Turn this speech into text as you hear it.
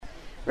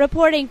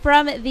Reporting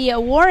from the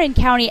Warren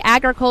County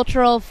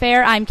Agricultural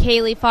Fair, I'm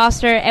Kaylee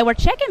Foster, and we're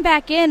checking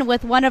back in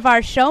with one of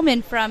our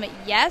showmen from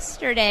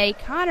yesterday,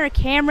 Connor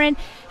Cameron.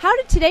 How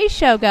did today's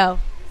show go?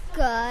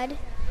 Good.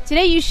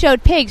 Today you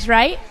showed pigs,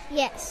 right?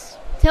 Yes.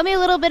 Tell me a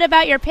little bit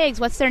about your pigs.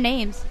 What's their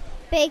names?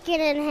 Bacon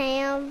and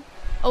ham.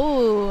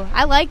 Oh,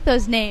 I like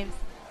those names.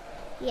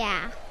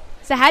 Yeah.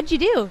 So how'd you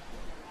do?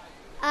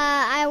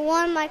 I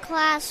won my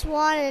class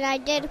 1, and I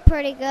did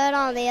pretty good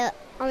on the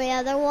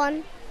other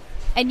one.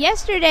 And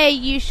yesterday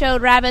you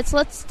showed rabbits.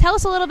 Tell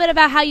us a little bit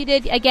about how you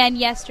did again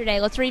yesterday.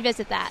 Let's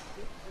revisit that.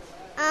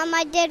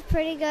 I did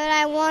pretty good.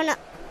 I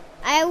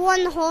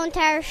won the whole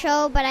entire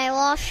show, but I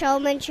lost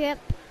showmanship.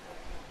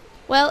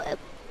 Well,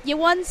 you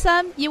won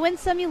some, you win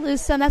some, you lose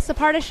some. That's the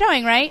part of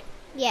showing, right?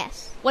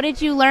 Yes. What did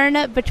you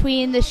learn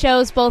between the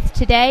shows both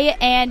today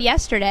and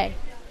yesterday?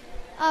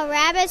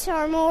 Rabbits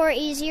are more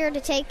easier to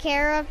take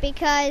care of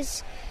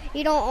because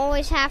you don't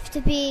always have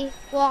to be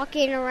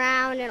walking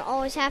around and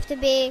always have to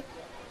be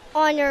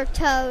on your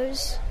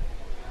toes.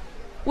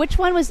 Which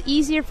one was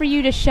easier for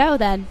you to show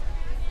then?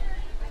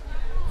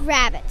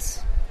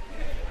 Rabbits.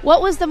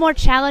 What was the more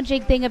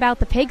challenging thing about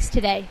the pigs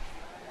today?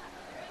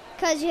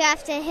 Because you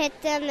have to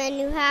hit them and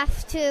you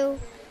have to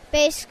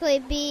basically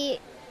be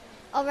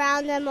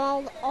around them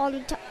all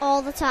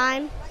the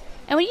time.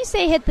 And when you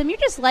say hit them, you're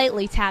just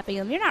lightly tapping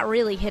them. You're not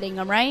really hitting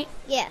them, right?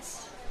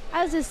 Yes.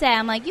 I was going to say,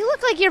 I'm like, you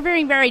look like you're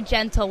very, very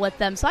gentle with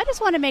them, so I just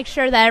want to make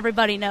sure that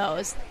everybody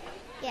knows.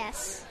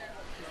 Yes.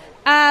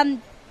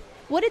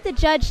 What did the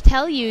judge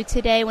tell you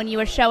today when you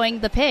were showing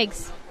the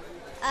pigs?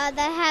 That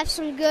I have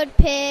some good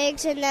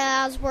pigs and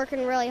that I was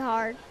working really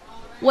hard.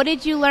 What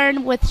did you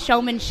learn with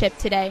showmanship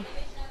today?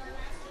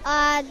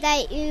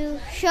 That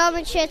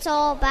showmanship's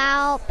all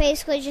about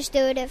basically just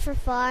doing it for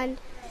fun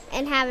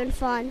and having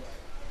fun.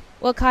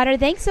 Well, Connor,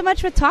 thanks so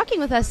much for talking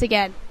with us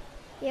again.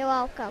 You're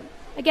welcome.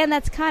 Again,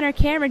 that's Connor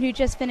Cameron, who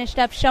just finished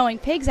up showing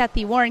pigs at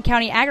the Warren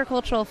County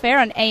Agricultural Fair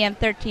on AM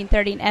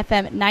 1330 and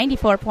FM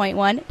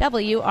 94.1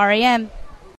 WRAM.